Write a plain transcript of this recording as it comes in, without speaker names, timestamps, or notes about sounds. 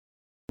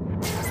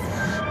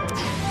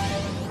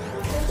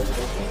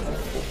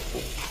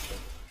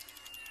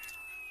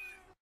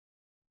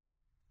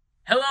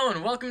Hello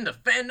and welcome to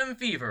Fandom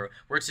Fever,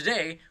 where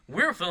today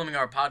we're filming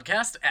our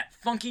podcast at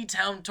Funky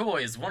Town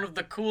Toys, one of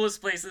the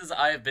coolest places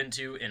I have been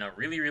to in a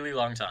really, really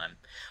long time.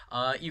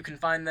 You can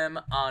find them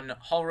on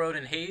Hall Road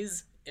and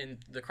Hayes in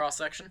the cross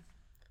section,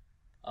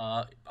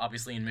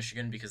 obviously in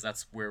Michigan because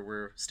that's where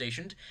we're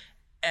stationed,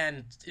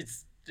 and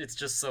it's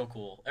just so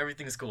cool.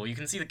 Everything's cool. You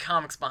can see the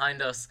comics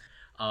behind us,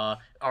 are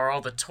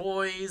all the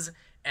toys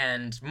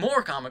and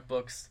more comic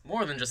books,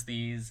 more than just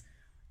these,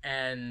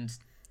 and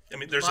I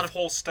mean, there's a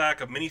whole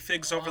stack of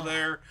minifigs over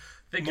there.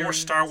 Figurines. More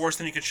Star Wars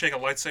than you can shake a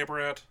lightsaber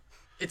at.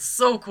 It's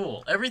so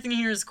cool. Everything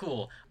here is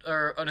cool.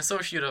 An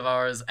associate of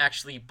ours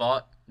actually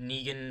bought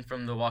Negan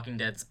from The Walking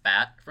Dead's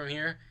bat from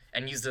here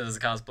and used it as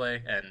a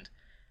cosplay. And,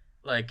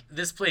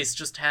 this place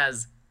just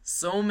has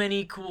so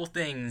many cool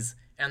things,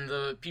 and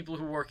the people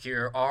who work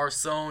here are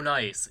so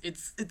nice.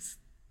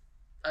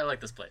 I like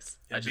this place.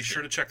 Yeah, be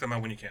sure to check them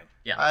out when you can.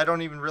 Yeah. I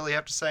don't even really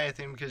have to say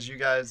anything because you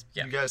guys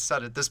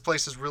said it. This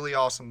place is really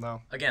awesome,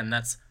 though. Again,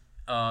 that's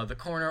the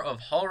corner of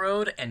Hall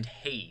Road and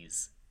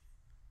Hayes.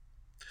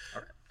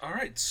 All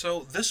right.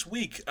 So this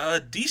week,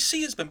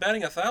 DC has been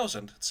batting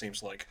 1,000, it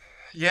seems like.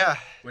 Yeah.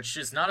 Which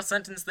is not a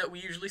sentence that we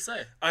usually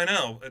say. I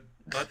know,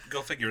 but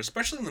go figure,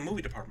 especially in the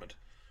movie department.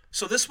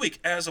 So this week,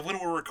 as of when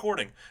we're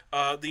recording,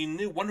 the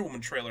new Wonder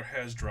Woman trailer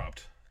has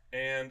dropped,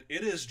 and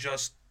it is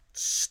just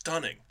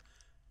stunning.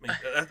 I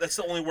mean, that's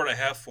the only word I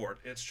have for it.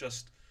 It's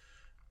just,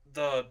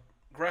 the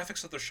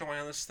graphics that they're showing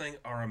on this thing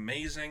are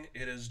amazing.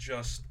 It is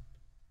just,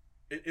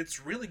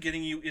 it's really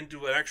getting you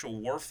into an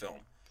actual war film.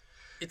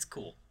 It's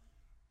cool.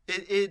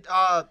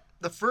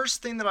 The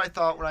first thing that I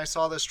thought when I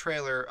saw this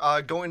trailer,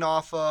 going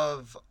off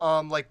of,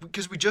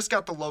 because we just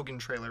got the Logan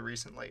trailer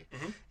recently.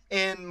 Mm-hmm.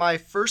 And my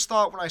first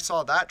thought when I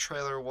saw that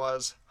trailer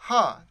was,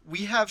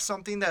 we have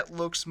something that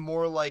looks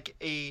more like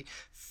a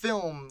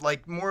film,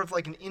 more of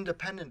an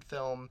independent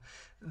film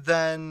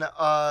than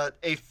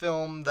a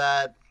film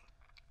that,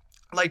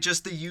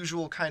 just the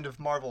usual kind of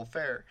Marvel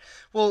fare.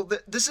 Well,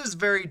 this is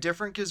very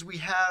different because we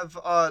have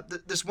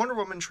this Wonder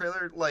Woman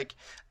trailer,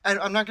 and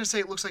I'm not going to say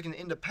it looks like an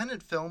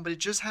independent film, but it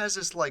just has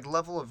this,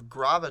 level of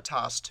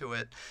gravitas to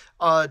it.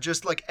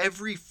 Just,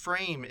 every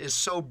frame is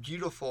so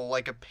beautiful,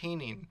 like a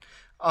painting.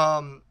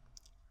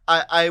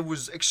 I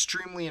was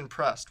extremely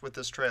impressed with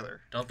this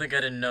trailer. Don't think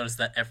I didn't notice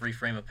that every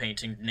frame of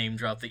painting name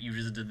drop that you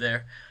just did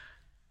there.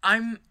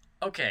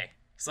 Okay.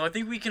 So I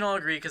think we can all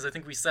agree, because I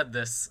think we said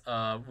this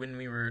when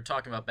we were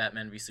talking about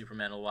Batman v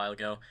Superman a while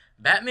ago.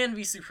 Batman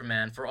v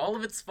Superman, for all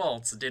of its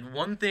faults, did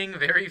one thing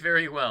very,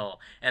 very well,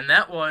 and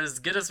that was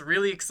get us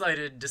really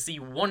excited to see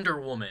Wonder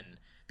Woman.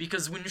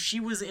 Because when she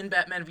was in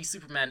Batman v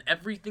Superman,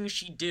 everything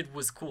she did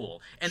was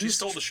cool. And she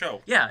stole the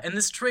show. Yeah, and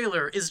this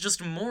trailer is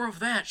just more of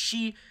that.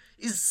 She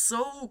is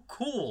so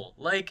cool.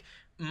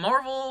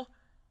 Marvel,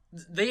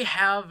 they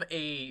have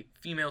a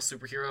female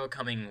superhero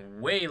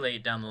coming way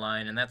late down the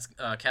line, and that's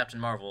Captain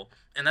Marvel.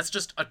 And that's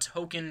just a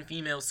token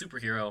female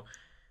superhero.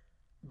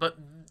 But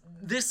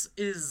this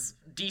is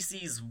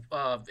DC's,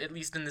 at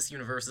least in this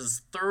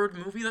universe's, third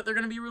movie that they're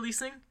going to be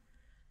releasing.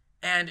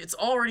 And it's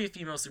already a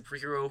female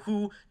superhero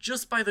who,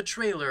 just by the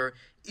trailer,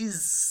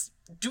 is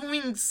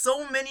doing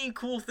so many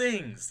cool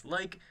things.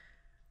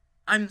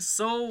 I'm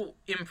so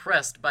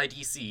impressed by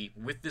DC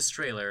with this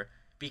trailer,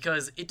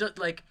 because it does,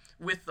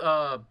 with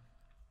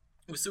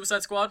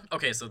Suicide Squad,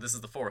 okay, so this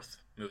is the fourth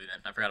movie then,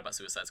 I forgot about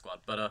Suicide Squad,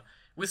 but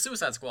with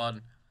Suicide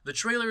Squad, the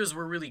trailers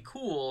were really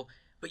cool,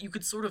 but you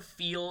could sort of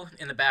feel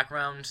in the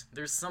background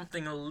there's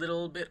something a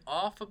little bit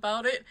off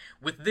about it.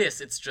 With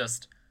this, it's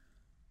just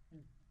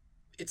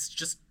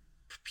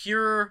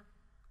pure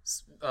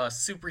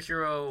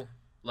superhero,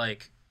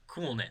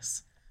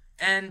 coolness.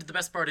 And the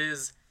best part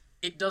is,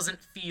 it doesn't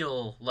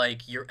feel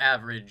like your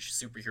average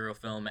superhero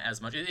film as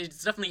much.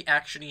 It's definitely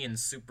actiony and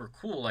super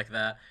cool like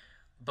that,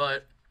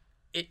 but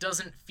it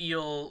doesn't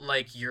feel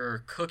like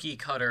your cookie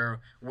cutter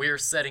we're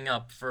setting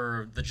up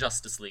for the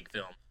Justice League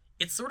film.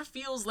 It sort of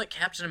feels like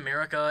Captain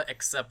America,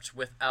 except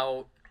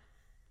without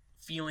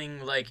feeling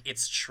like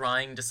it's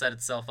trying to set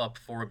itself up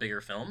for a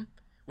bigger film,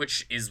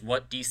 which is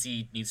what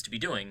DC needs to be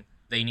doing.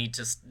 They need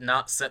to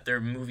not set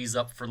their movies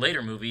up for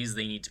later movies.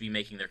 They need to be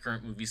making their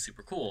current movies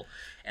super cool.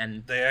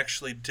 And they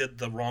actually did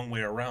the wrong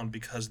way around,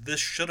 because this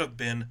should have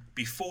been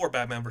before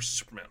Batman vs.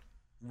 Superman.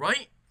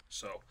 Right.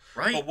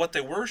 Right. But what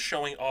they were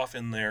showing off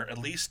in there, at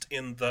least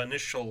in the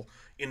initial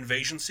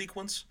invasion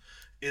sequence,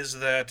 is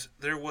that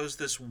there was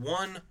this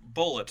one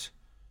bullet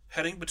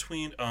heading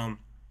between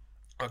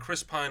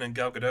Chris Pine and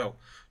Gal Gadot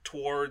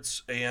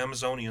towards a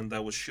Amazonian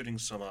that was shooting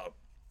some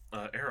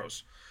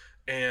arrows.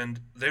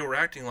 And they were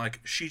acting like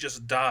she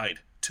just died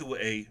to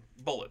a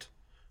bullet,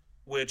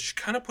 which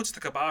kind of puts the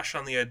kibosh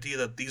on the idea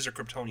that these are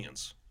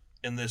Kryptonians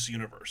in this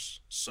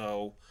universe.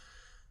 So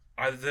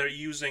either they're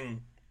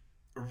using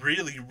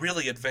really,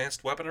 really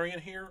advanced weaponry in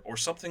here, or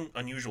something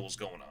unusual is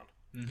going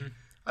on. Mm-hmm.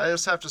 I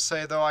just have to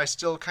say, though, I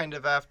still kind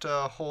of have to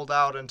hold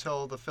out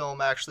until the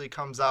film actually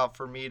comes out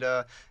for me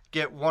to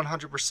get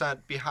 100%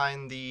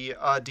 behind the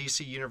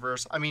DC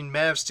universe. I mean,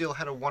 Man of Steel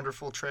had a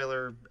wonderful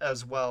trailer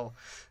as well.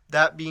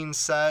 That being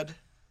said,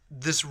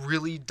 this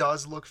really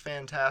does look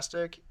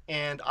fantastic,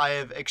 and I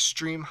have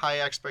extreme high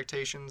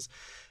expectations.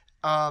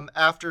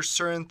 After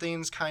certain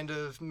things kind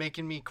of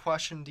making me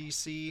question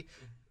DC,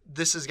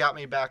 this has got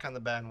me back on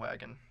the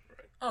bandwagon.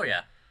 Oh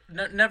yeah,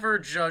 never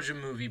judge a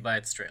movie by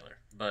its trailer,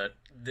 but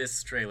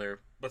this trailer.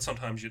 But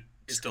sometimes you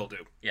still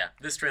do. Yeah,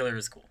 this trailer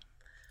is cool.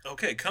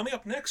 Okay, coming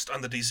up next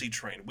on the DC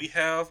train, we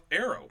have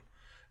Arrow,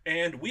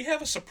 and we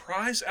have a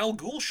surprise Al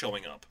Ghul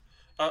showing up.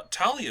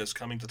 Talia is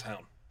coming to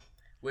town.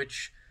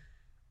 Which,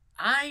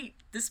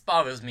 this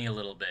bothers me a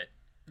little bit.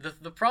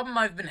 The problem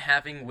I've been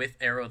having with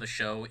Arrow the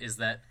show is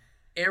that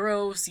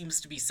Arrow seems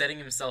to be setting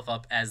himself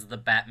up as the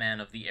Batman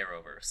of the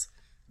Arrowverse.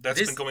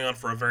 That's been going on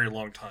for a very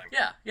long time.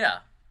 Yeah.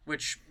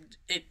 Which,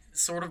 it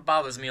sort of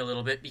bothers me a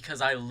little bit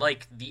because I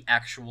like the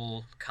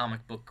actual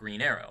comic book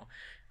Green Arrow.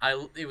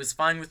 It was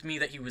fine with me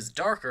that he was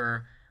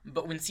darker,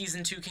 but when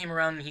Season 2 came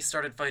around and he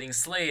started fighting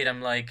Slade,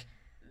 I'm like,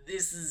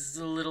 this is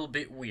a little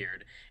bit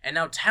weird. And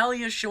now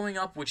Talia's showing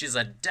up, which is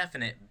a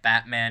definite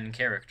Batman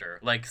character.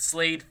 Like,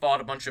 Slade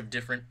fought a bunch of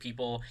different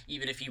people,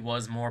 even if he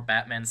was more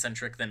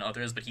Batman-centric than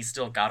others, but he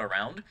still got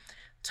around.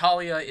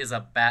 Talia is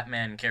a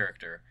Batman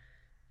character.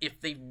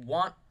 If they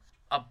want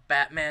a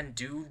Batman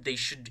dude, they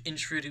should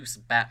introduce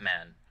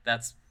Batman.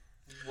 That's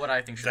what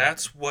I think should happen.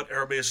 That's what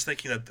everybody is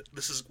thinking, that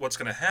this is what's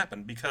going to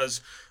happen,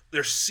 because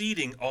they're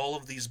seeding all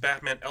of these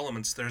Batman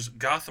elements. There's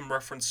Gotham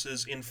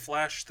references in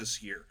Flash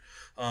this year.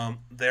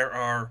 There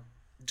are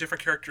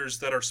different characters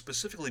that are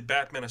specifically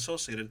Batman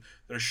associated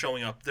that are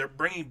showing up. They're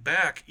bringing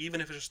back,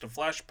 even if it's just in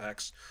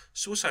flashbacks,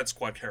 Suicide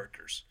Squad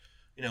characters.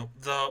 You know,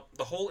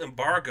 the whole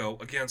embargo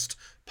against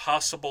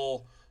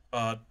possible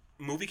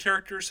movie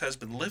characters has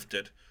been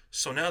lifted,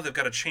 so now they've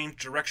got to change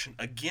direction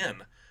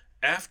again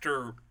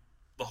after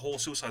the whole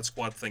Suicide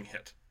Squad thing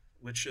hit,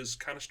 which is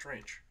kind of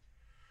strange.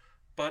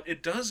 But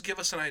it does give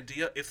us an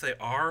idea, if they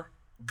are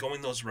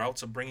going those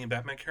routes of bringing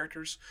Batman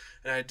characters,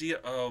 an idea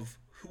of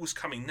who's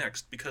coming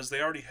next, because they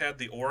already had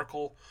the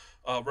Oracle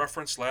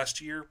reference last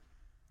year.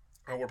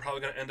 We're probably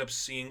going to end up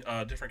seeing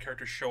different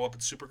characters show up in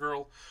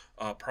Supergirl.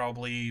 I'm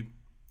probably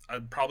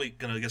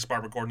going to guess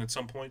Barbara Gordon at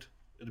some point.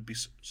 It'd be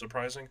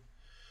surprising.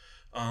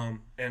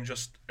 And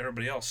just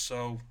everybody else.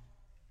 So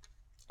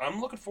I'm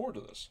looking forward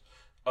to this.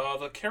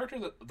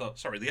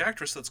 The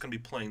actress that's going to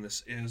be playing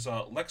this is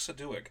Lexa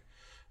Duig.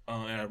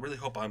 And I really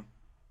hope I'm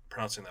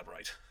pronouncing that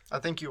right. I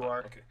think you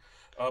are. Okay.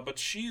 But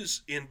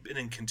she's been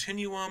in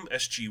Continuum,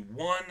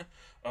 SG-1.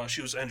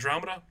 She was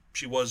Andromeda.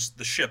 She was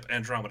the ship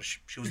Andromeda.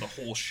 She was the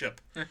whole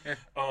ship.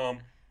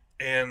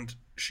 And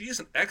she is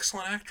an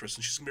excellent actress,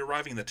 and she's going to be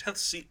arriving in the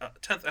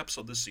 10th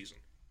episode this season.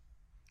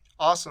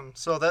 Awesome.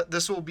 So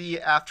this will be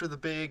after the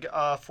big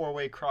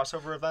 4-way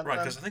crossover event, right?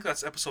 Because I think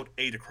that's episode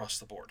 8 across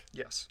the board.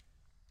 Yes.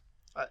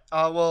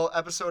 Well,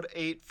 episode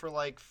 8 for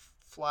like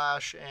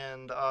Flash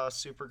and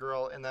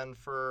Supergirl, and then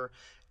for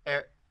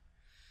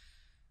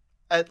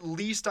at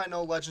least I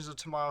know Legends of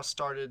Tomorrow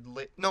started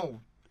late. No,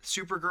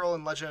 Supergirl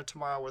and Legend of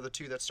Tomorrow were the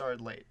two that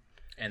started late.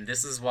 And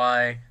this is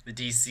why the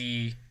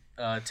DC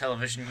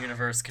television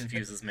universe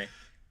confuses me.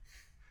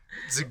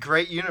 It's a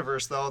great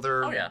universe, though.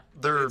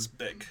 It's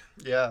big.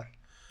 Yeah,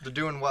 they're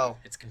doing well.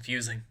 It's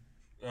confusing.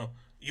 Oh,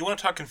 you want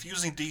to talk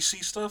confusing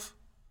DC stuff?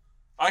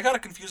 I got a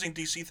confusing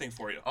DC thing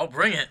for you. Oh,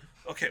 bring it.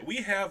 Okay, we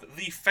have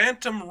the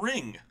Phantom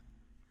Ring.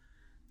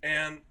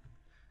 And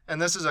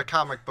this is a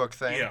comic book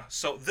thing. Yeah,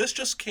 so this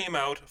just came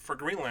out for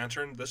Green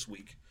Lantern this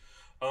week.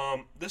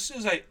 This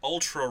is a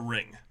Ultra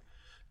Ring.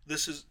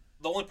 The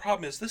only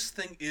problem is this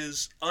thing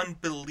is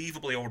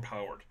unbelievably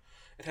overpowered.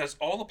 It has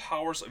all the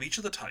powers of each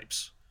of the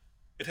types.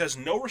 It has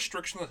no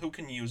restriction on who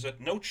can use it,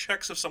 no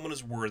checks if someone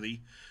is worthy.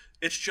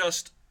 It's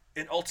just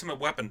an ultimate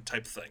weapon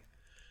type thing.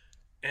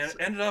 And it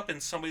ended up in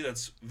somebody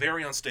that's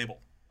very unstable.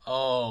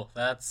 Oh,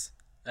 that's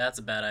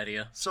a bad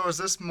idea. So is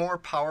this more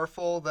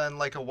powerful than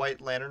like a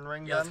White Lantern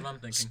ring? Yeah, then? that's what I'm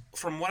thinking.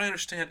 From what I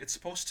understand, it's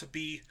supposed to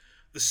be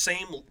the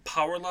same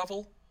power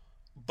level,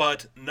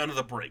 but none of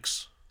the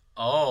breaks.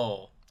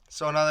 Oh.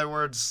 So in other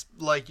words,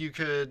 like you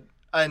could,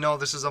 I know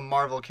this is a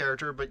Marvel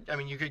character, but I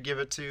mean you could give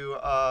it to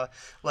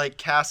like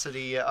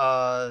Cassidy.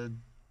 Come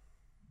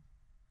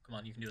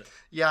on, you can do it.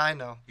 Yeah, I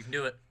know. You can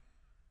do it.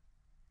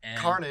 And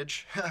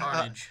Carnage.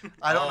 Carnage.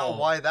 I don't know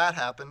why that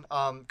happened.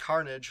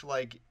 Carnage,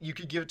 like you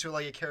could give it to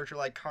like a character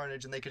like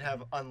Carnage, and they could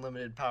have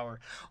unlimited power.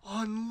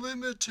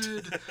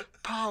 Unlimited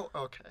power.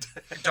 Okay.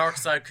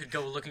 Darkseid could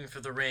go looking for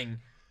the ring,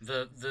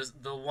 the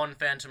one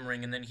Phantom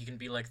ring, and then he can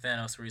be like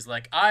Thanos, where he's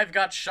like, "I've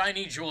got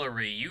shiny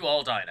jewelry. You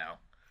all die now."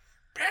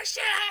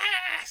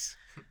 Precious.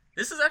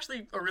 This is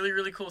actually a really,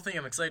 really cool thing.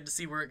 I'm excited to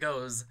see where it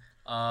goes.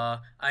 I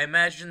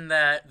imagine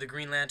that the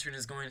Green Lantern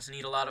is going to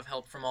need a lot of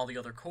help from all the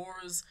other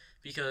corps,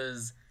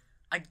 because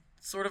I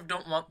sort of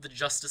don't want the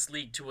Justice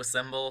League to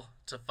assemble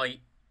to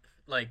fight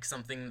like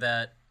something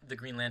that the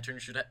Green Lantern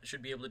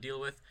should be able to deal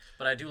with.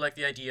 But I do like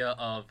the idea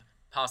of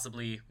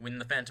possibly when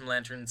the Phantom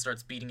Lantern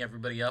starts beating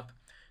everybody up,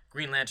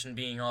 Green Lantern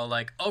being all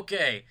like,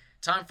 "Okay,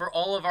 time for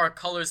all of our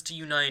colors to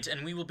unite,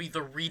 and we will be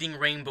the reading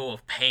rainbow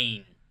of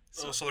pain."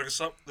 So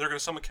they're gonna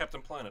summon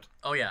Captain Planet.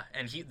 Oh yeah,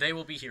 and they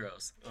will be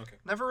heroes. Okay.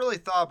 Never really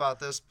thought about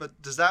this,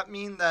 but does that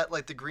mean that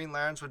like the Green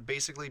Lanterns would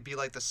basically be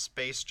like the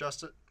space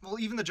justice? Well,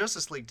 even the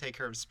Justice League take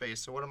care of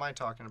space. So what am I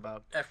talking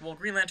about? Well,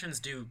 Green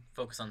Lanterns do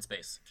focus on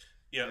space.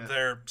 Yeah,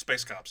 they're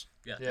space cops.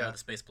 Yeah, Yeah. they're the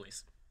space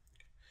police.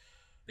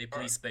 They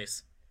police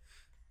space.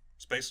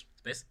 Space.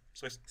 Space?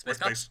 Space. Space Where's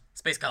cops? Space.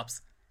 Space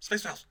cops.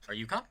 Space cops. Are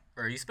you cop?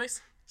 Or are you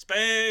space?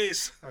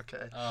 Space.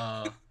 Okay.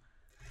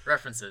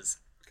 References.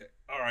 Okay.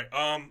 All right.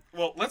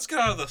 Well, let's get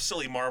out of the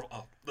silly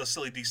the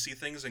silly DC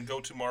things, and go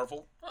to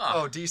Marvel.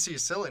 Oh, DC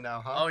is silly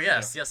now, huh? Oh,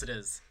 yes. Yes, it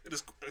is. It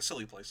is a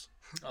silly place.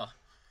 Oh.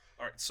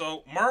 All right.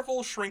 So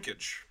Marvel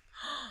shrinkage.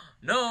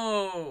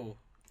 No!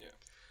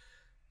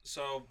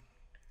 So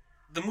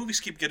the movies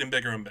keep getting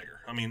bigger and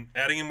bigger. I mean,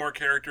 adding in more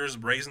characters,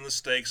 raising the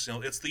stakes.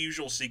 It's the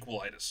usual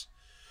sequelitis.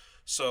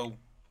 So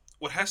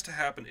what has to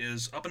happen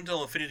is, up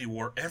until Infinity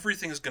War,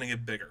 everything is going to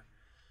get bigger.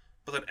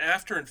 But then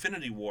after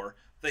Infinity War,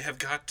 they have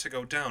got to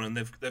go down, and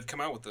they've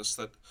come out with this,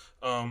 that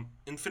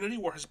Infinity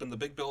War has been the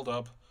big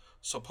build-up.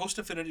 So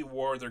post-Infinity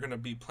War, they're going to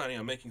be planning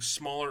on making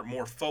smaller,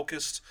 more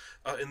focused,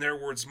 in their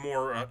words,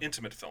 more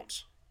intimate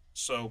films.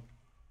 So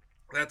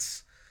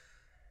that's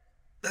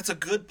a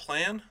good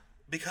plan,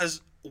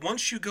 because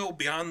once you go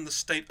beyond the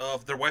state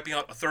of they're wiping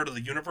out a third of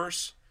the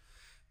universe,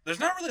 there's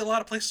not really a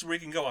lot of places where you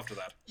can go after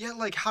that. Yeah,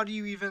 like how do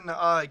you even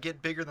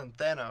get bigger than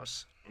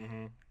Thanos?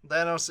 Mm-hmm.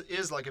 Thanos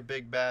is like a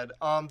big bad.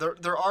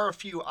 There are a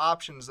few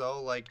options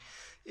though. Like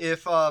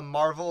if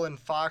Marvel and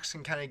Fox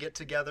can kind of get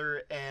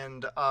together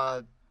and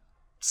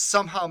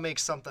somehow make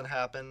something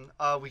happen,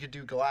 we could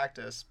do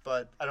Galactus.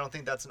 But I don't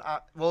think that's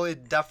well,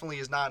 it definitely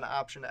is not an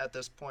option at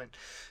this point.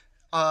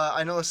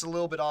 I know this is a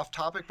little bit off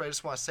topic, but I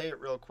just want to say it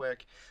real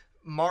quick.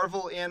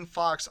 Marvel and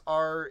Fox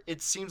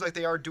it seems like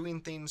they are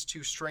doing things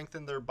to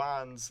strengthen their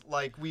bonds.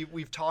 Like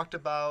we've talked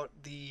about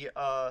the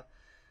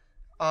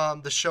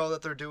show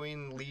that they're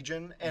doing,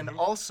 Legion, and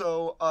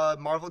also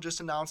Marvel just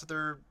announced that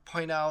they're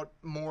putting out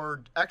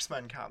more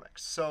X-Men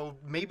comics. So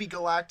maybe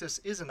Galactus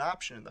is an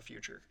option in the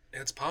future.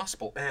 It's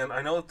possible. And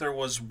I know that there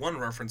was one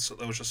reference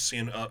that I was just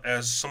seeing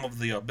as some of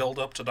the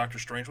build-up to Doctor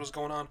Strange was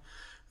going on,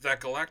 that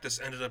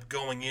Galactus ended up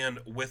going in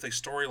with a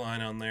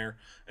storyline on there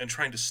and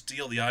trying to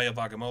steal the Eye of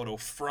Agamotto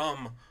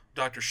from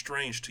Doctor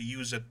Strange to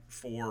use it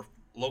for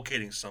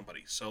locating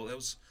somebody. So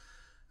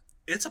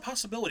it's a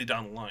possibility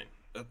down the line.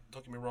 Don't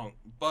get me wrong.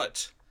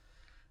 But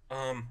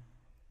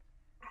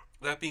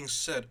that being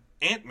said,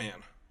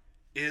 Ant-Man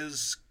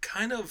is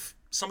kind of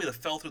somebody that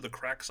fell through the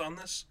cracks on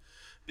this,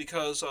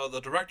 because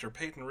the director,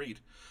 Peyton Reed,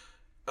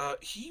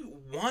 he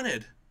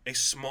wanted a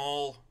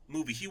small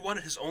movie. He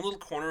wanted his own little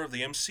corner of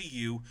the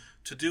MCU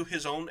to do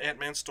his own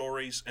Ant-Man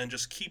stories and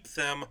just keep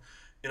them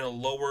in a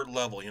lower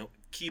level.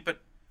 Keep it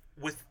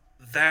with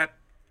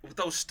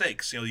those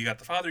stakes. You got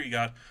the father, you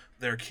got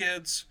their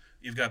kids,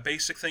 you've got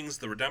basic things,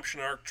 the redemption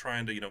arc,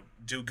 trying to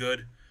do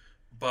good.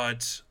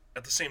 But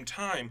at the same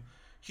time,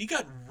 he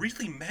got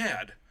really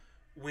mad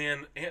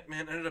when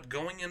Ant-Man ended up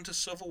going into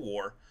Civil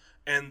War,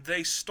 and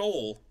they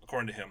stole,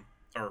 according to him,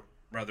 or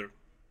rather,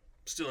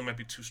 stealing might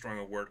be too strong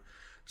a word,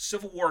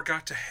 Civil War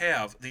got to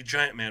have the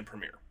Giant Man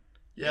premiere.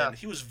 Yeah. And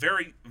he was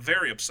very,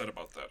 very upset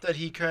about that. That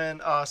he can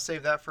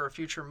save that for a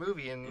future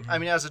movie. And I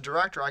mean, as a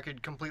director, I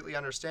could completely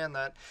understand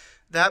that.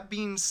 That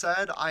being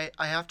said, I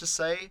have to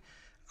say,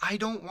 I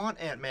don't want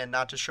Ant-Man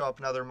not to show up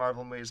in other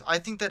Marvel movies. I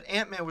think that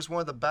Ant-Man was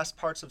one of the best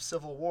parts of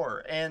Civil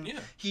War. And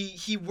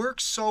he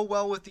works so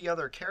well with the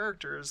other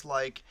characters.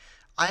 Like,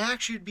 I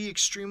actually would be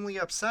extremely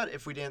upset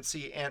if we didn't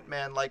see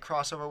Ant-Man like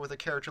crossover with a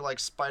character like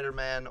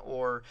Spider-Man,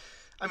 or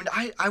I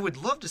mean, I would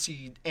love to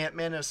see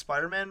Ant-Man in a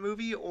Spider-Man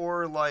movie,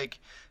 or like,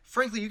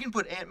 frankly, you can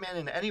put Ant-Man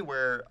in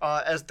anywhere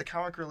as the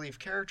comic relief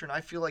character, and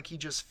I feel like he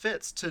just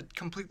fits. To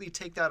completely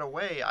take that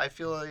away, I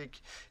feel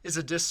like is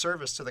a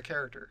disservice to the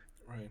character.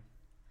 Right.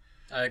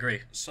 I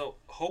agree. So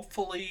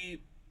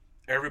hopefully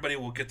everybody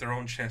will get their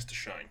own chance to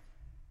shine.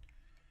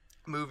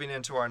 Moving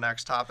into our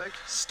next topic,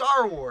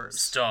 Star Wars.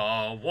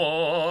 Star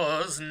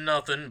Wars,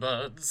 nothing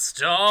but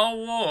Star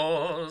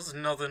Wars,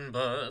 nothing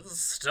but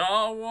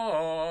Star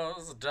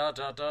Wars, da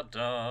da da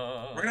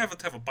da. We're going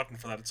to have a button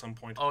for that at some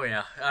point. Oh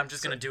yeah, I'm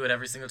just going to do it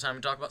every single time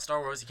we talk about Star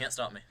Wars. You can't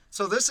stop me.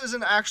 So this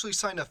isn't actually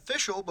signed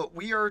official, but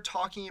we are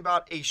talking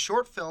about a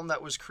short film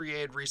that was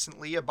created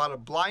recently about a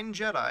blind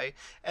Jedi,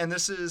 and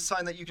this is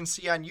something that you can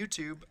see on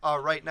YouTube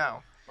right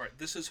now. All right,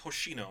 this is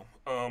Hoshino,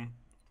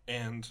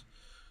 and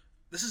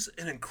this is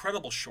an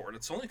incredible short.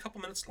 It's only a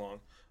couple minutes long,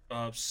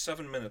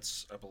 7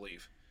 minutes, I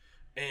believe.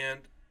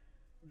 And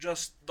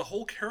just the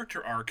whole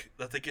character arc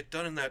that they get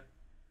done in that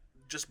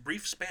just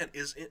brief span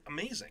is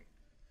amazing.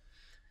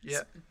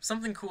 Yeah.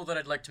 Something cool that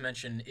I'd like to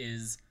mention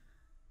is,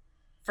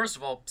 first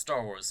of all,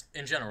 Star Wars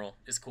in general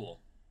is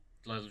cool.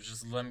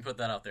 Just let me put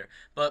that out there.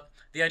 But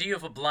the idea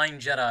of a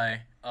blind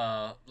Jedi,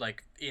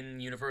 like in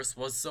universe,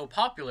 was so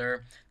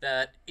popular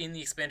that in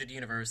the expanded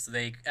universe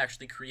they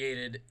actually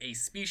created a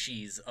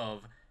species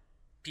of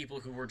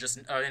people who were just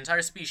an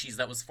entire species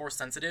that was force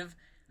sensitive,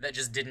 that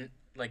just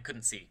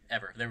couldn't see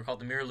ever. They were called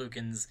the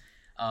Mirrorlukins,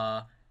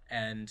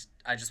 and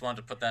I just wanted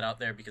to put that out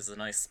there because it's a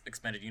nice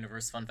expanded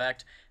universe fun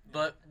fact.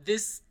 But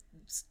this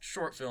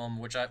short film,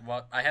 which I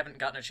haven't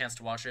gotten a chance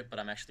to watch it, but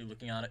I'm actually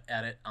looking at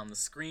it on the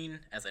screen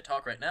as I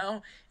talk right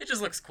now. It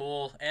just looks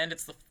cool, and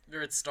it's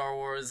Star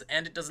Wars,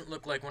 and it doesn't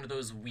look like one of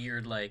those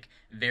weird, like,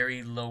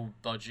 very low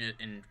budget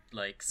and,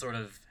 like, sort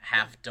of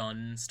half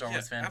done Star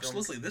Wars fan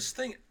absolutely. films. This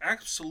thing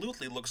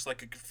absolutely looks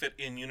like it could fit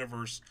in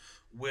universe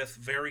with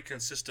very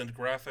consistent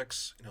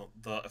graphics.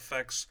 The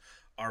effects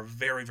are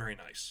very, very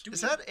nice.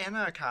 Is that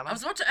Anna Akana? I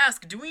was about to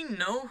ask, do we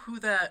know who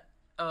that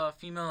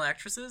female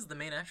actress is, the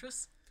main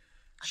actress?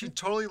 She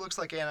totally looks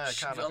like Anna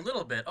Akana. A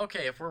little bit.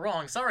 Okay, if we're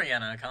wrong, sorry,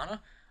 Anna Akana.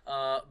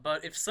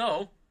 But if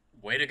so,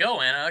 way to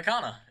go, Anna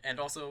Akana. And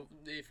also,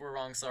 if we're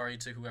wrong, sorry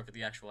to whoever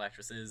the actual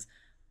actress is.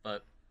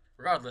 But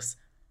regardless,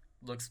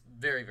 looks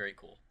very, very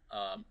cool.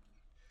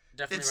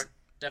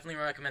 Definitely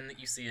recommend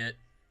that you see it,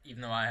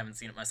 even though I haven't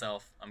seen it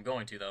myself. I'm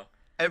going to, though.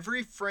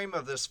 Every frame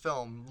of this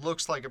film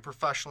looks like a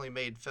professionally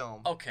made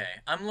film. Okay,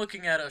 I'm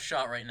looking at a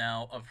shot right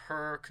now of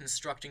her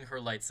constructing her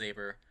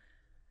lightsaber.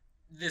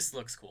 This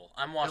looks cool.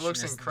 I'm watching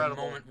this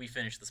incredible. The moment we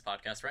finish this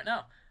podcast right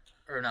now.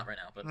 Or not right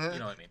now, but you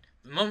know what I mean.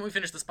 The moment we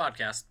finish this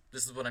podcast,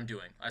 this is what I'm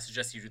doing. I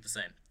suggest you do the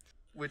same.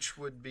 Which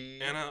would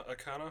be... Anna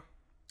Akana?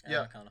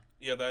 Anna Akana.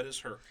 Yeah, that is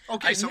her.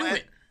 Okay, I knew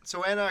it.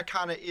 So Anna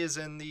Akana is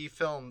in the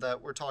film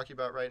that we're talking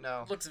about right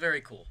now. Looks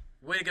very cool.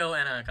 Way to go,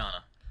 Anna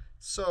Akana.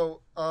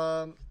 So,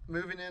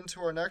 moving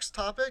into our next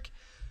topic,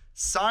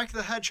 Sonic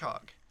the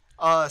Hedgehog.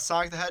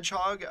 Sonic the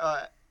Hedgehog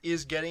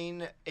is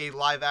getting a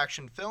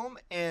live-action film,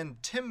 and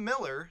Tim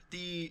Miller,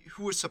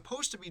 who was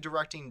supposed to be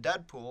directing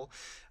Deadpool,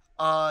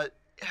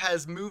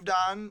 has moved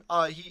on.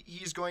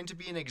 He's going to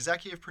be an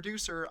executive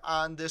producer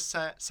on this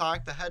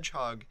Sonic the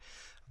Hedgehog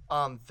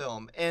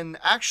film. And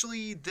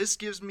actually, this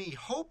gives me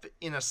hope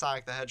in a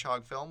Sonic the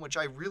Hedgehog film, which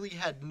I really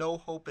had no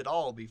hope at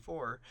all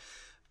before.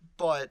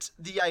 But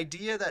the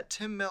idea that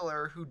Tim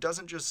Miller, who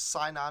doesn't just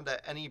sign on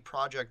to any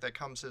project that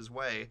comes his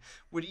way,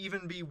 would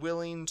even be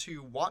willing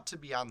to want to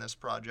be on this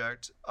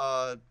project,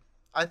 I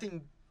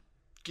think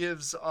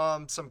gives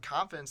some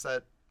confidence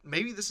that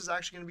maybe this is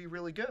actually going to be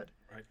really good.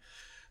 Right.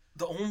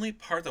 The only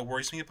part that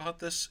worries me about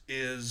this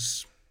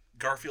is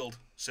Garfield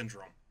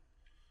syndrome.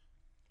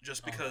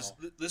 Just because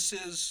this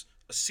is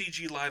a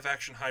CG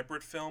live-action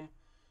hybrid film,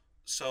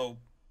 so...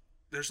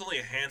 There's only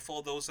a handful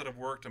of those that have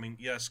worked. I mean,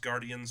 yes,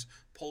 Guardians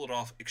pull it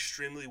off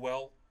extremely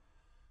well,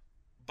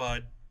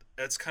 but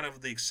that's kind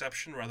of the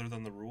exception rather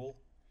than the rule.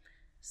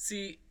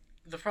 See,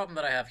 the problem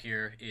that I have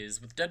here is,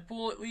 with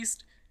Deadpool at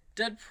least,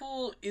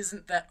 Deadpool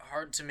isn't that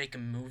hard to make a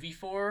movie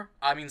for.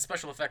 I mean,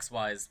 special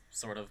effects-wise,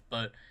 sort of,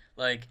 but,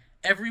 like,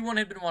 everyone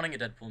had been wanting a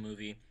Deadpool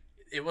movie.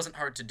 It wasn't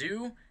hard to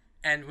do,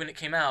 and when it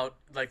came out,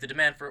 like, the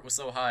demand for it was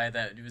so high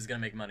that it was going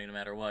to make money no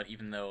matter what,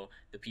 even though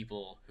the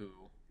people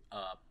who,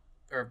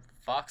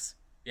 Fox?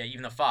 Yeah,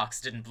 even though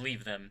Fox didn't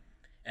believe them,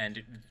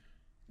 and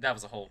that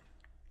was a whole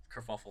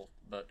kerfuffle,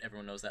 but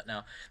everyone knows that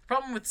now. The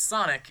problem with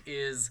Sonic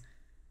is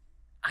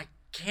I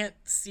can't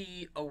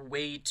see a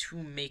way to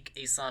make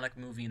a Sonic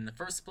movie in the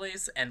first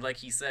place, and like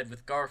he said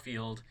with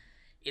Garfield,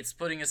 it's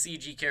putting a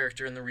CG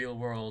character in the real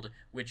world,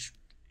 which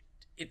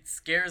it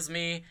scares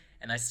me,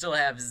 and I still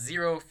have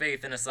zero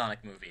faith in a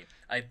Sonic movie.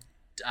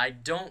 I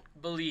don't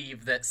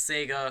believe that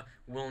Sega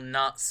will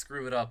not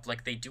screw it up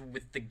like they do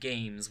with the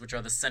games, which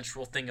are the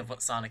central thing of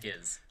what Sonic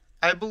is.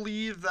 I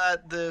believe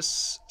that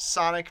this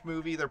Sonic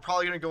movie, they're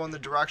probably going to go in the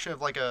direction of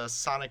like a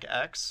Sonic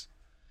X,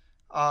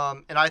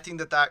 and I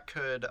think that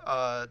could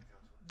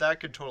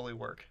totally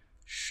work.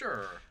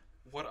 Sure.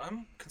 What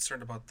I'm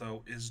concerned about,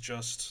 though, is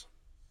just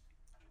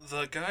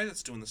the guy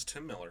that's doing this,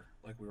 Tim Miller,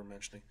 like we were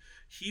mentioning.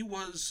 He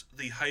was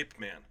the hype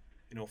man,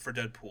 for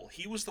Deadpool.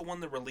 He was the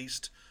one that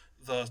released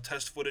the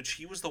test footage.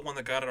 He was the one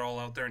that got it all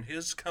out there, and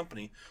his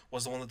company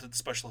was the one that did the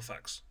special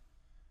effects.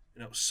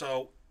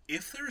 So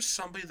if there's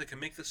somebody that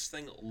can make this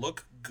thing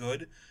look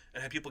good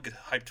and have people get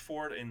hyped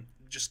for it and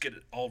just get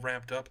it all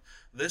ramped up,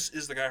 this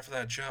is the guy for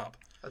that job.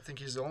 I think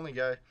he's the only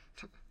guy.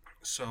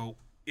 So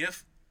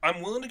if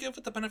I'm willing to give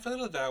it the benefit of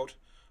the doubt,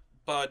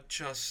 but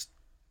just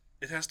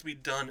it has to be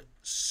done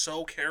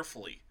so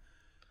carefully.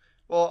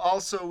 Well,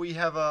 also we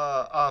have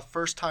a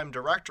first-time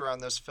director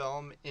on this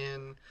film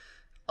in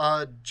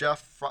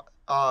Jeff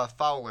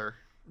Fowler.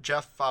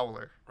 Jeff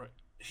Fowler. Right.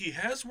 He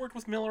has worked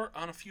with Miller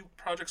on a few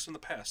projects in the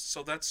past,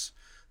 so that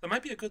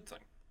might be a good thing.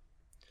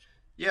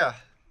 Yeah.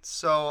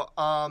 So,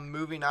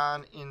 moving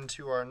on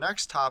into our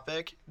next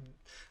topic,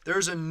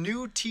 there's a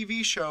new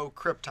TV show,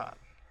 Krypton,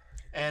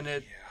 and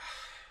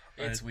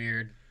it's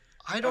weird.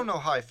 I don't know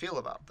how I feel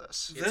about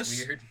this.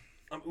 It's weird.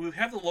 We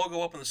have the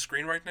logo up on the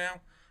screen right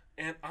now,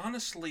 and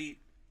honestly,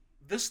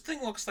 this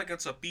thing looks like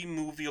it's a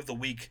B-movie of the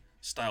week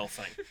style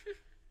thing.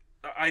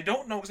 I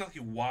don't know exactly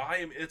why.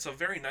 I mean, it's a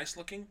very nice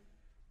looking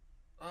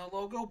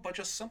logo, but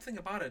just something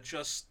about it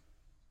just...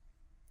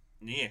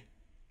 Yeah.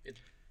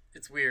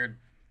 It's weird.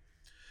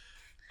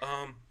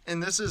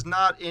 And this is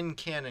not in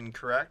canon,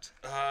 correct?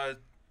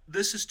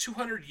 This is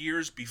 200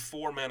 years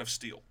before Man of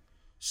Steel.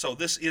 So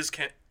this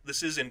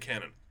is in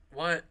canon.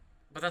 What?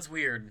 But that's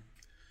weird.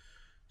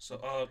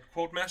 So,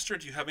 Quote Master,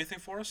 do you have anything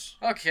for us?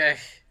 Okay,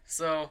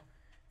 so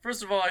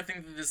first of all, I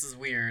think that this is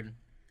weird.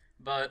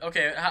 But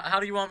okay, how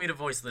do you want me to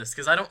voice this?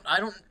 Because I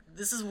don't.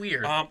 This is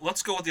weird.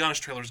 Let's go with the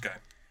Honest Trailers guy.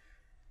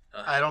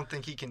 I don't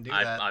think he can do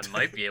that. I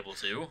might be able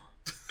to.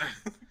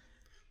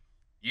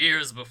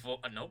 Years before.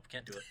 Nope,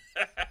 can't do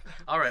it.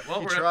 All right,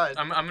 well, tried.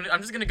 I'm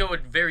just gonna go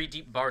with very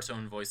deep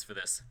baritone voice for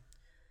this.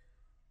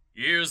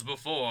 Years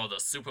before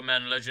the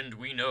Superman legend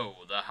we know,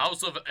 the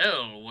House of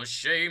El was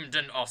shamed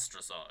and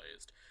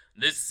ostracized.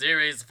 This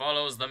series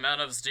follows the Man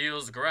of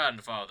Steel's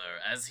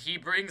grandfather as he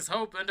brings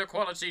hope and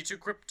equality to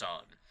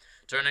Krypton,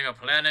 turning a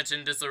planet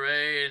in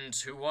disarray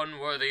into one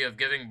worthy of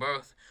giving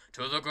birth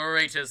to the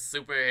greatest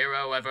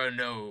superhero ever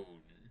known.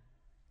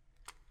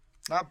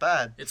 Not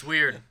bad. It's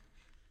weird.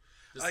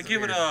 I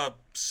give it a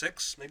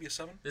 6, maybe a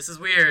 7. This is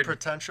weird.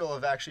 Potential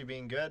of actually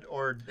being good,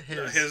 or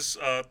his... His,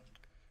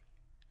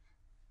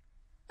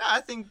 I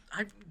think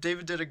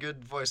David did a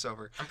good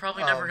voiceover. I'm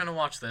probably never going to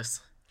watch this.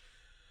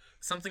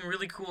 Something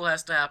really cool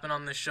has to happen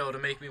on this show to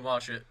make me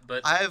watch it,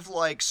 but... I have,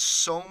 like,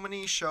 so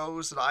many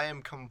shows that I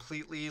am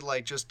completely,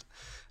 like, just...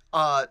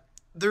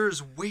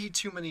 there's way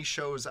too many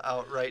shows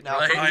out right now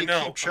for me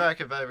to keep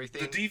track of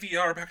everything. The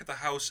DVR back at the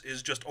house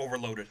is just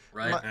overloaded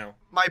right now.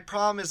 My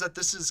problem is that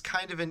this is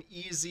kind of an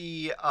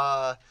easy,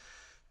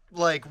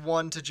 like,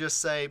 one to just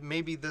say,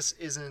 maybe this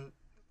isn't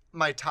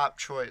my top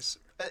choice.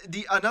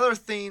 Another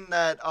thing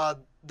that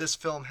this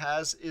film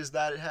has is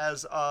that it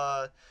has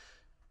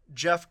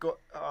Jeff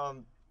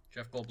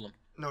Goldblum.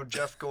 No,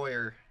 Jeff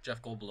Goyer.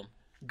 Jeff Goldblum.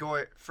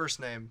 First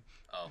name.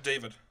 Oh.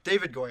 David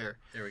Goyer.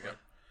 There we go.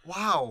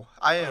 Wow,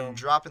 I am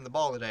dropping the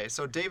ball today.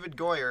 So David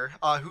Goyer,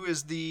 who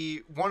is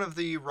one of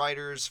the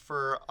writers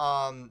for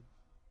Man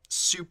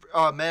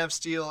of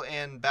Steel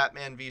and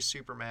Batman v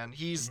Superman.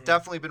 He's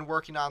definitely been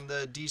working on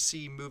the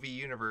DC movie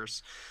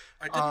universe.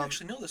 I didn't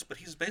actually know this, but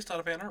he's based out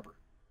of Ann Arbor.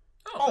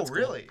 Oh,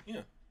 really? Cool.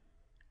 Yeah.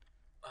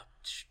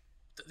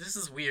 This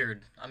is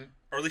weird.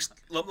 Or at least,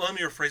 let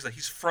me rephrase that.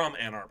 He's from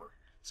Ann Arbor.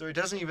 So he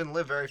doesn't even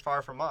live very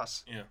far from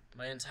us. Yeah.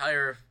 My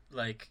entire,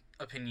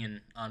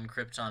 opinion on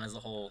Krypton as a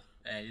whole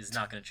is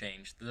not going to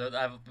change.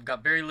 I've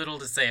got very little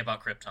to say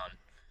about Krypton.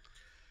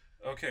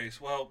 Okay,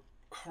 well,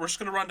 we're just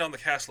going to run down the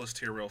cast list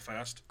here real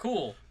fast.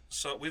 Cool.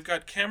 So we've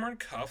got Cameron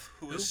Cuff,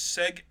 who is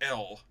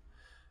Seg-El.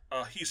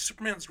 He's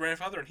Superman's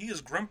grandfather, and he is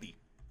Grumpy.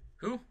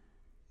 Who?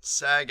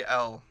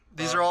 Sag-El.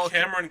 These are all...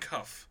 Cameron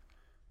Cuff.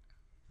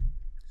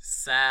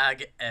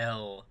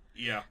 Sag-El.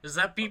 Yeah. Does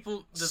that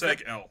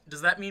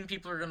mean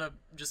people are going to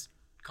just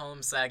call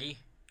him Saggy?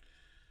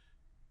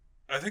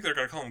 I think they're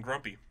going to call him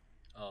Grumpy.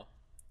 Oh,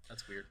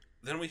 that's weird.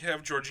 Then we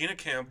have Georgina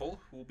Campbell,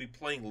 who will be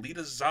playing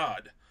Lita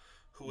Zod,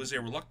 who is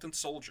a reluctant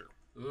soldier.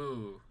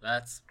 Ooh,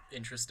 that's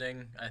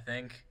interesting, I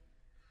think.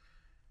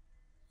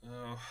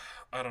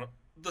 I don't know.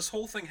 This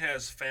whole thing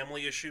has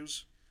family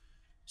issues,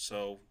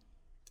 so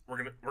we're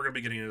gonna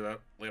be getting into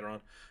that later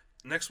on.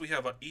 Next, we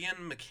have Ian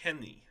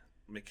McKelney.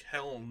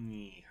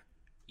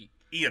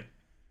 Ian.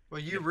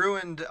 Well, you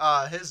ruined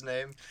his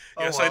name.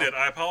 Yes, I did.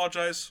 I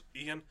apologize,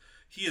 Ian.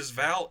 He is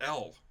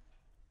Val-El.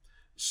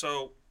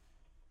 So,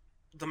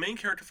 the main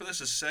character for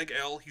this is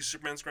Seg-El. He's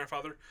Superman's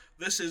grandfather.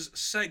 This is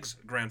Seg's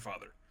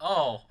grandfather.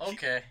 Oh,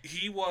 okay.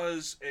 He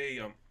was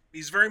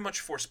he's very much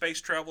for space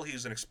travel.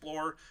 He's an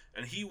explorer,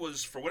 and he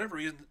was, for whatever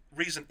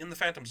reason, in the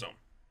Phantom Zone.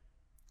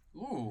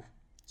 Ooh.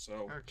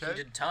 So, okay.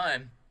 He did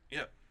time.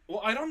 Yeah.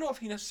 Well, I don't know if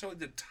he necessarily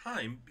did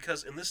time,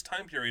 because in this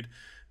time period,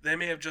 they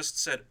may have just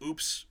said,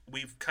 oops,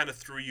 we've kind of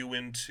threw you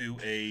into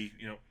a,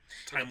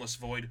 timeless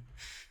void.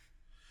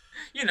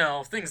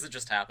 Things that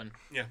just happen.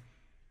 Yeah.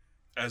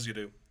 As you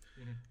do.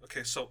 Mm-hmm.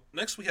 Okay, so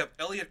next we have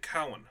Elliot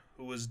Cowan,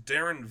 who is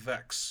Darren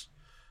Vex.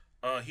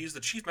 He's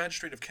the Chief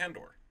Magistrate of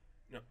Kandor.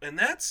 And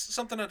that's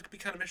something I'd be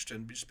kind of interested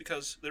in, just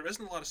because there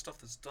isn't a lot of stuff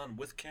that's done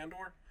with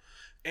Kandor.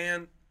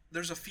 And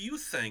there's a few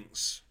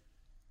things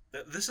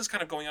that this is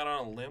kind of going out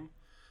on a limb,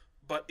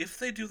 but if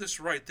they do this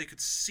right, they could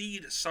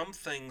seed some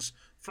things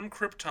from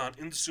Krypton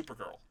into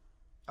Supergirl.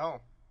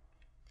 Oh.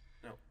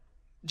 No.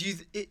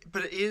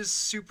 But is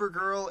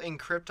Supergirl and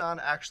Krypton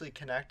actually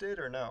connected,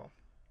 or no?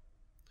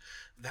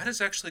 That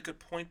is actually a good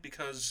point,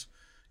 because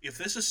if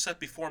this is set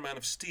before Man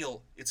of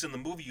Steel, it's in the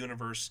movie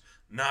universe,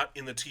 not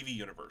in the TV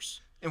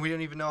universe. And we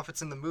don't even know if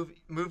it's in the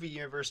movie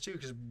universe, too,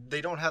 because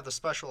they don't have the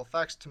special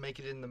effects to make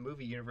it in the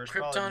movie universe.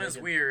 Krypton is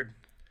weird.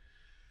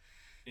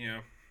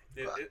 Yeah.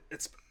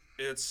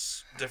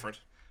 It's different.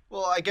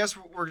 Well, I guess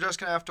we're just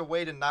going to have to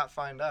wait and not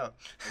find out.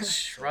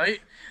 Right?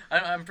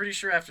 I'm pretty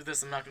sure after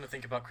this I'm not going to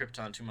think about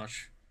Krypton too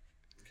much.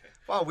 Okay.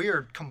 Wow, we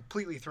are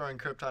completely throwing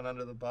Krypton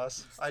under the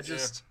bus.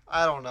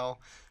 I don't know.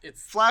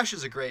 Flash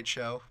is a great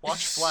show.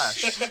 Watch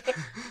Flash.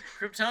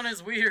 Krypton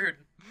is weird.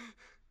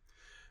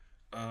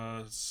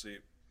 Let's see.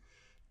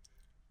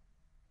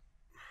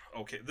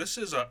 Okay, this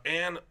is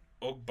Anne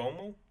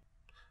Ogbomo.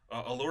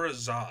 Allura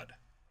Zod.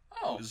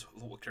 Oh. Is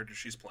what character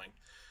she's playing.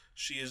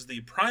 She is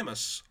the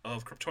Primus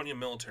of Kryptonian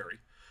military,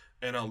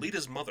 and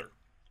Lita's mother.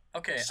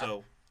 Okay,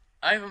 so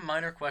I have a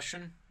minor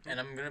question, and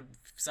I'm going to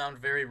sound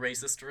very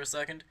racist for a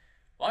second.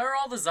 Why are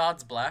all the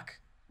Zods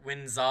black?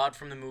 when Zod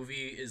from the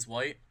movie is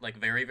white, like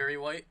very, very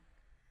white?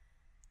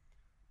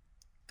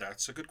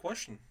 That's a good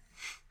question.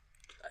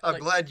 I'm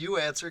glad you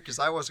answered, because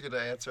I wasn't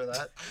going to answer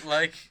that.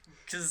 Like,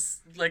 because,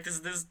 like,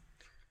 this,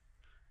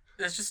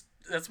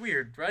 that's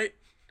weird, right?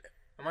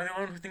 Am I the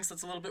one who thinks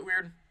that's a little bit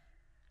weird?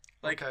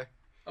 Like,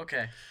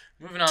 okay.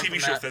 Moving on TV from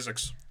show that.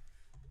 physics.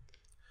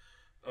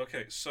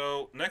 Okay,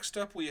 so next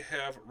up we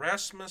have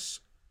Rasmus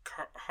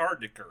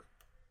Hardiker.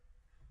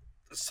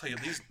 Let's tell you,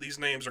 these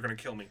names are going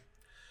to kill me.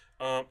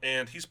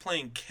 And he's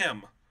playing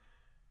Kem.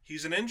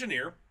 He's an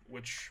engineer,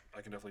 which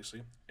I can definitely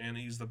see, and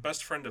he's the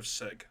best friend of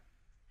Seg.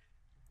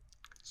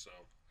 So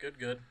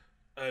Good.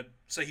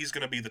 Say he's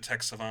going to be the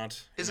tech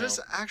savant. Is this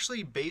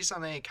actually based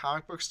on any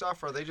comic book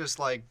stuff, or are they just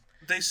like...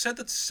 They said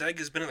that Seg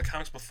has been in the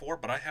comics before,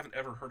 but I haven't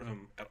ever heard of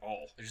him at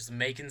all. They're just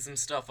making some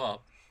stuff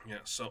up. Yeah,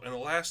 so, and the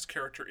last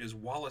character is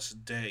Wallace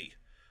Day.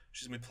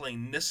 She's going to be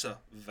playing Nissa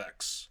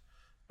Vex.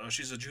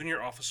 She's a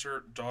junior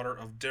officer, daughter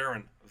of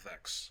Darren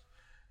Vex.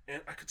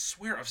 And I could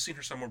swear I've seen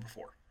her somewhere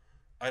before.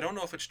 I don't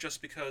know if it's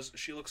just because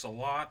she looks a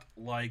lot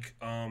like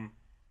the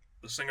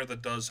singer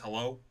that does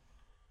Hello.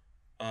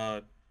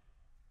 But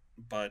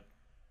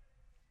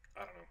I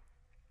don't know.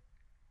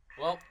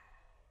 Well,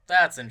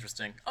 that's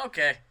interesting.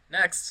 Okay,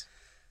 next.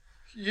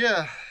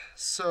 Yeah,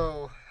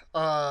 so,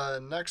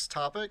 next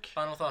topic.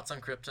 Final thoughts on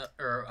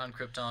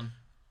Krypton.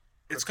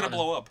 It's going to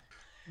blow up.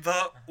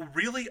 The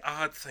really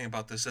odd thing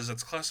about this is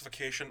its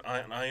classification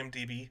on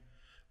IMDb,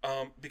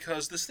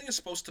 because this thing is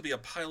supposed to be a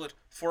pilot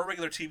for a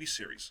regular TV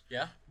series.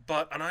 Yeah?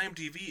 But on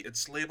IMDb,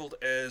 it's labeled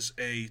as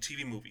a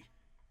TV movie.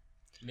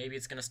 Maybe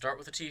it's going to start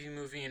with a TV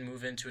movie and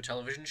move into a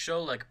television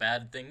show like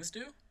Bad Things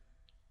do?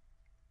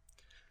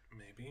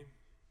 Maybe.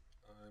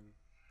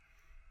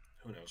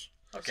 Who knows?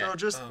 Okay. So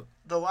just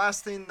the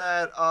last thing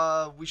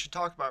that we should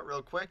talk about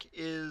real quick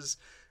is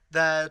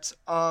that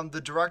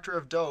the director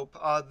of Dope,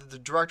 the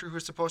director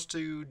who's supposed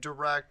to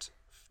direct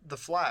The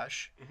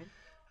Flash,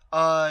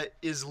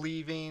 is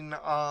leaving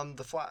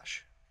The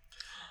Flash.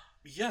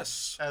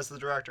 Yes. As the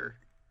director.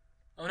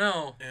 Oh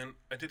no. And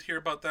I did hear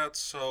about that,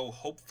 so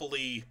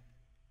hopefully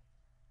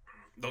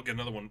they'll get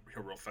another one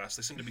here real fast.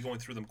 They seem to be going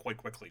through them quite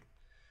quickly.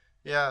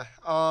 Yeah.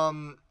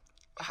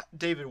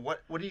 David,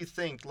 what do you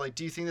think? Like,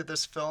 do you think that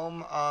this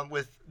film,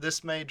 with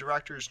this many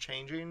directors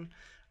changing,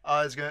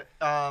 is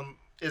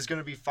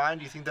gonna be fine?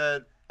 Do you think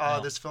that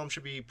No. this film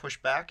should be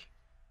pushed back?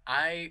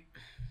 I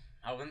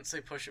wouldn't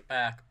say push it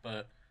back,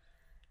 but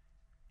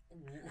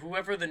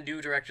whoever the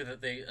new director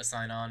that they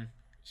assign on,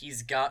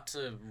 he's got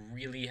to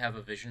really have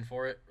a vision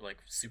for it, like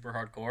super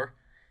hardcore,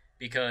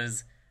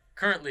 because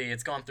currently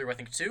it's gone through, I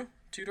think, two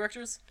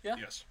directors. Yeah.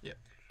 Yes. Yeah.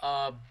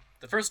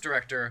 The first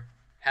director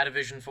had a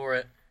vision for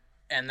it,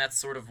 and that's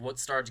sort of what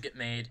started to get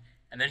made.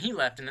 And then he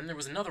left, and then there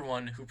was another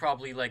one who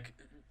probably like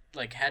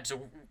had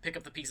to pick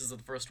up the pieces of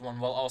the first one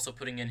while also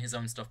putting in his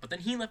own stuff. But then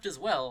he left as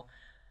well.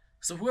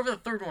 So whoever the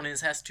third one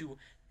is has to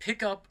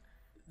pick up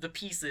the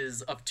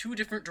pieces of two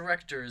different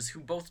directors who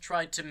both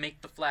tried to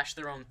make The Flash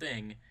their own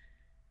thing.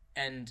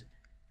 And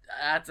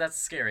that's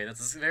scary.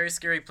 That's a very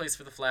scary place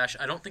for The Flash.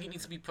 I don't think it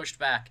needs to be pushed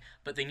back,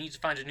 but they need to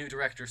find a new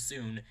director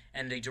soon,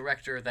 and a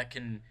director that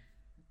can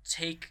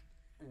take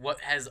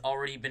what has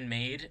already been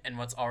made and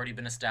what's already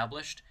been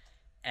established,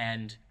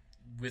 and,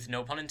 with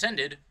no pun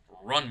intended,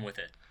 run with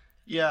it.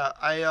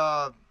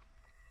 Yeah,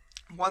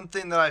 one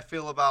thing that I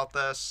feel about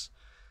this,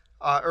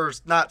 or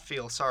not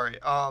feel, sorry.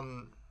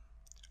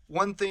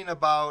 One thing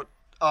about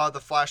the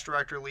Flash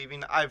director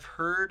leaving, I've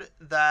heard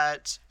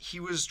that he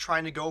was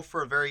trying to go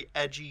for a very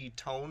edgy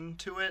tone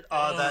to it.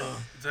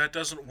 That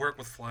doesn't work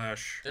with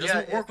Flash. That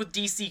doesn't work with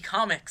DC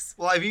Comics.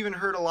 Well, I've even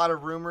heard a lot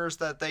of rumors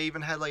that they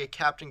even had like a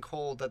Captain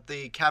Cold, that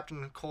the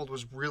Captain Cold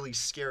was really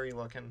scary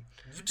looking.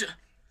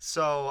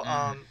 So,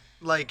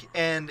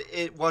 and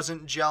it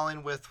wasn't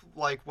gelling with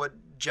like what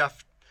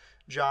Jeff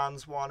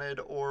Johns wanted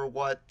or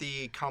what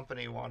the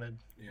company wanted.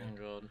 Yeah.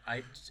 Oh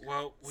god.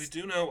 Well, we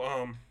do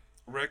know,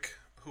 Rick,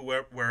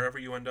 wherever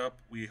you end up,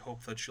 we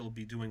hope that you'll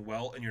be doing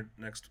well in your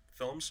next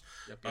films.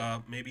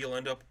 Yep. Maybe you'll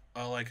end up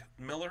like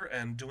Miller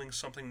and doing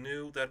something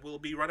new that will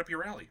be right up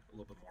your alley a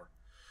little bit more.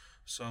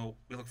 So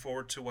we look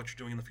forward to what you're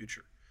doing in the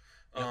future.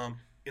 Yep.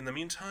 In the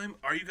meantime,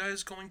 are you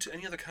guys going to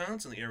any of the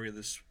cons in the area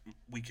this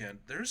weekend?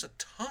 There's a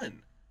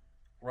ton.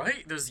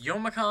 Right? There's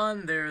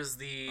Youmacon, there's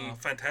the...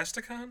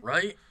 Fantasticon?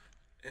 Right?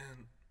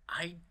 And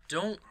I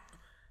don't...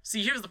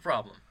 See, here's the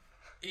problem.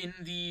 In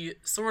the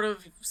sort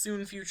of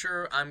soon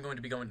future, I'm going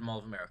to be going to Mall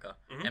of America.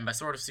 Mhm. And by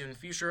sort of soon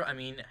future, I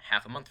mean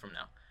half a month from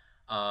now.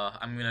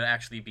 I'm going to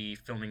actually be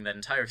filming that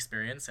entire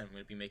experience, and I'm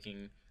going to be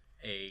making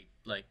a,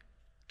 like...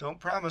 Don't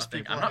promise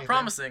thing. people I'm not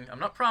anything.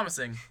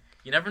 promising.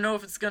 You never know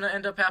if it's going to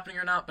end up happening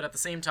or not, but at the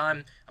same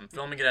time, I'm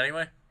filming it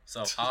anyway.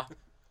 So,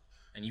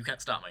 and you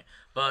can't stop me.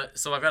 But,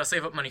 so I've got to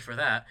save up money for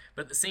that.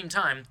 But at the same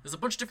time, there's a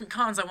bunch of different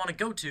cons I want to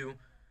go to,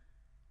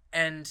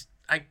 and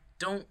I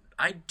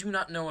do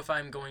not know if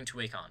I'm going to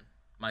a con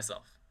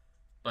myself.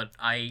 But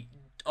I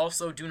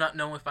also do not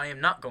know if I am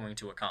not going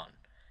to a con.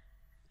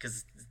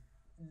 Because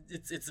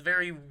it's a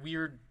very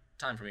weird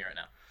time for me right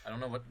now. I don't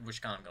know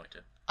which con I'm going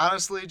to.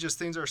 Honestly, just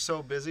things are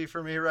so busy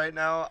for me right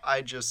now.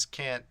 I just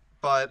can't.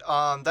 But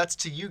that's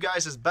to you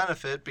guys'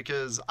 benefit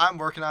because I'm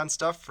working on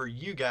stuff for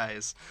you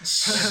guys.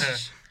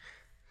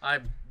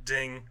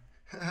 Ding.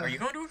 Are you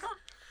going to a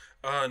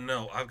con?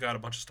 No, I've got a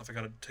bunch of stuff I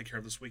gotta take care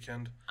of this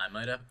weekend. I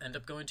might end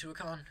up going to a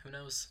con. Who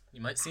knows? You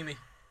might see me.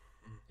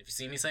 If you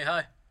see me, say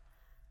hi.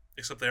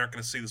 Except they aren't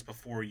gonna see this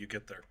before you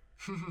get there.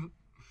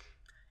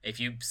 If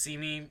you see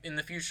me in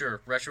the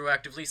future,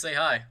 retroactively say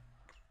hi.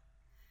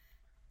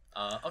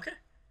 Okay.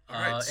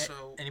 Alright,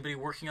 so... Anybody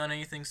working on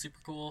anything super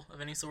cool of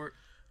any sort?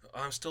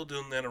 I'm still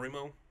doing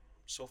NaNoWriMo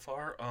so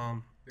far.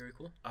 Very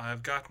cool.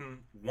 I've gotten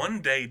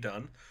one day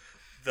done.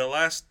 The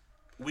last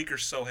week or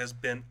so has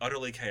been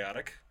utterly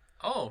chaotic.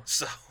 Oh.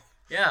 So...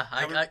 Yeah,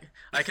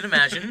 I can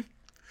imagine.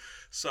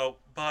 So,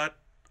 but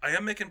I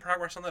am making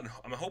progress on that.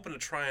 I'm hoping to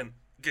try and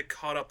get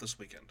caught up this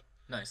weekend.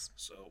 Nice.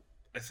 So,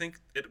 I think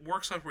it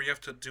works out where you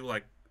have to do,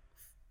 like,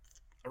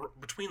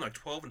 between, like,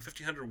 12 and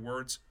 1,500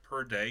 words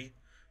per day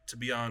to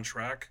be on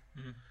track.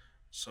 Mm-hmm.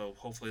 So,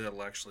 hopefully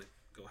that'll actually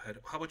go ahead.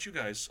 How about you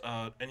guys?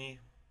 Any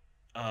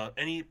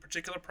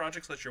particular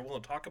projects that you're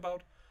willing to talk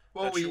about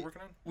that you're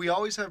working on? We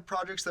always have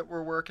projects that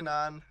we're working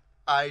on.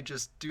 I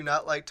just do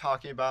not like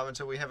talking about them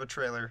until we have a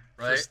trailer.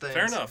 Right.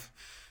 Fair enough.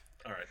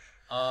 All right.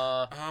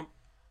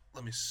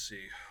 Let me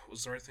see.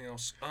 Was there anything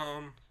else?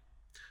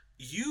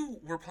 You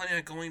were planning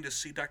on going to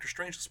see Doctor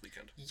Strange this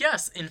weekend.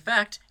 Yes, in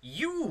fact,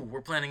 you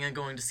were planning on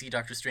going to see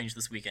Doctor Strange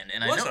this weekend,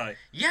 and Was I?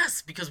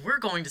 Yes, because we're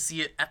going to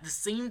see it at the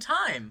same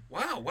time.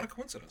 Wow, what a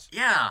coincidence!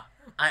 Yeah,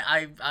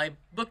 I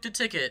booked a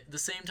ticket the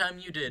same time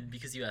you did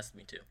because you asked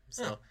me to.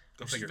 So,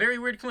 go figure. Very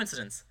weird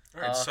coincidence.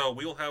 All right, so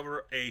we will have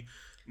a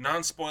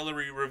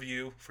non-spoilery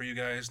review for you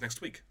guys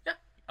next week.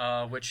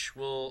 Yeah, which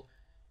will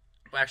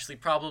actually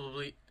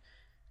probably...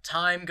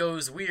 Time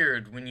goes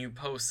weird when you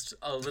post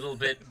a little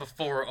bit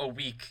before a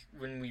week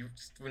when we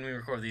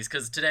record these,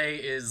 because today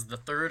is the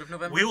 3rd of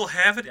November. We will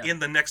have it in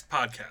the next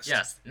podcast.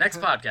 Yes, next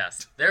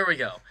podcast. There we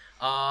go.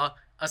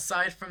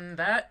 Aside from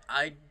that,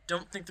 I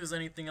don't think there's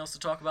anything else to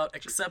talk about,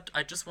 except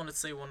I just want to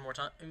say one more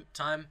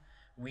time,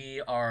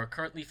 we are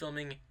currently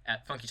filming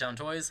at Funky Town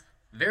Toys.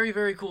 Very,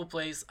 very cool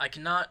place. I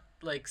cannot,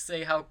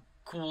 say how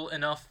cool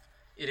enough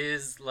it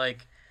is,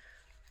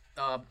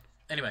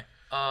 anyway.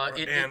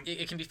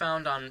 It can be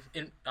found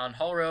on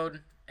Hall Road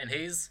and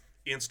Hayes.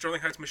 In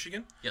Sterling Heights,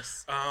 Michigan?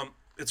 Yes.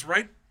 It's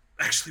right,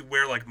 actually,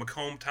 where,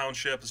 Macomb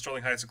Township,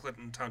 Sterling Heights, and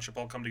Clinton Township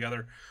all come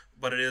together,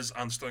 but it is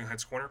on the Sterling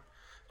Heights corner.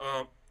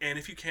 And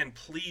if you can,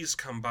 please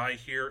come by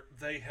here.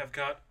 They have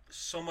got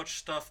so much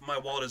stuff, my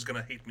wallet is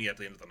going to hate me at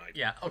the end of the night.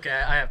 Yeah, okay,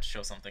 I have to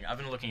show something. I've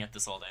been looking at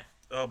this all day.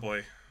 Oh,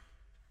 boy.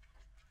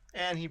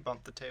 And he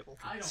bumped the table.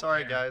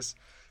 Sorry, guys.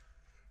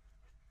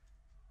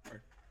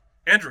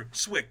 Andrew,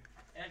 Swick.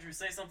 Andrew,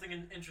 say something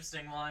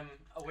interesting while I'm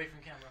away from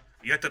camera.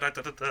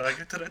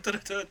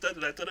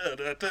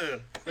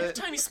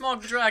 Tiny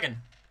Smog the Dragon.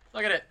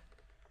 Look at it.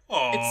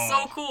 Aww. It's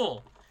so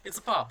cool. It's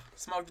a pop.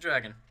 Smog the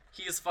Dragon.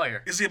 He is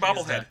fire. Is he a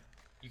bobblehead?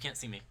 You can't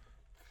see me.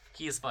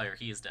 He is fire.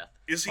 He is death.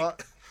 Is he?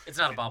 It's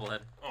not a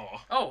bobblehead.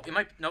 Oh. Oh, it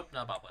might... Nope,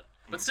 not a bobblehead.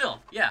 But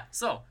still, yeah,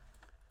 so...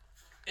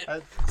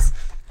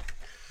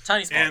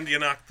 Tiny Smog. And you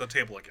knocked the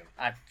table again.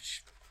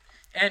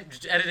 And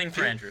editing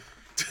for Andrew.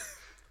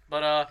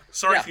 But,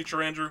 sorry, yeah.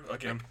 future Andrew,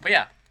 again. But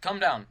yeah, come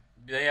down.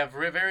 They have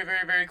very, very,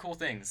 very cool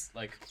things,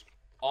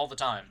 all the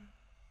time.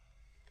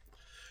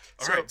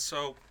 All right,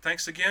 so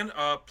thanks again.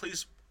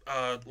 Please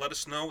let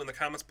us know in the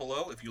comments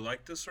below if you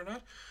like this or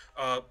not.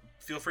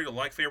 Feel free to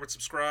like, favorite,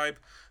 subscribe.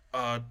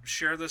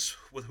 Share this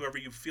with whoever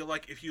you feel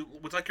like. If you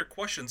would like your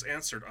questions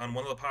answered on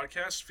one of the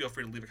podcasts, feel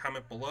free to leave a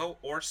comment below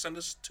or send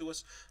us to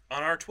us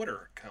on our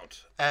Twitter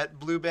account at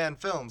Blue Band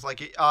Films.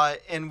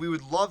 And we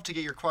would love to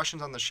get your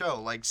questions on the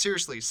show.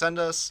 Seriously, send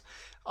us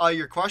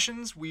your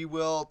questions. We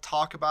will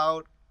talk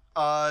about.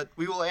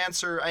 We will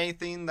answer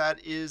anything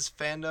that is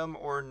fandom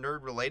or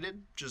nerd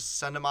related. Just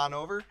send them on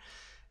over,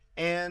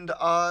 and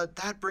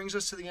that brings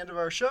us to the end of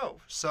our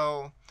show.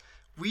 So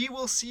we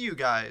will see you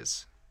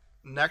guys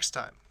next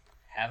time.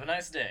 Have a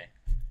nice day.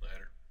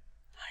 Later.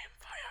 I am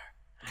fire.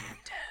 I am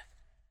death.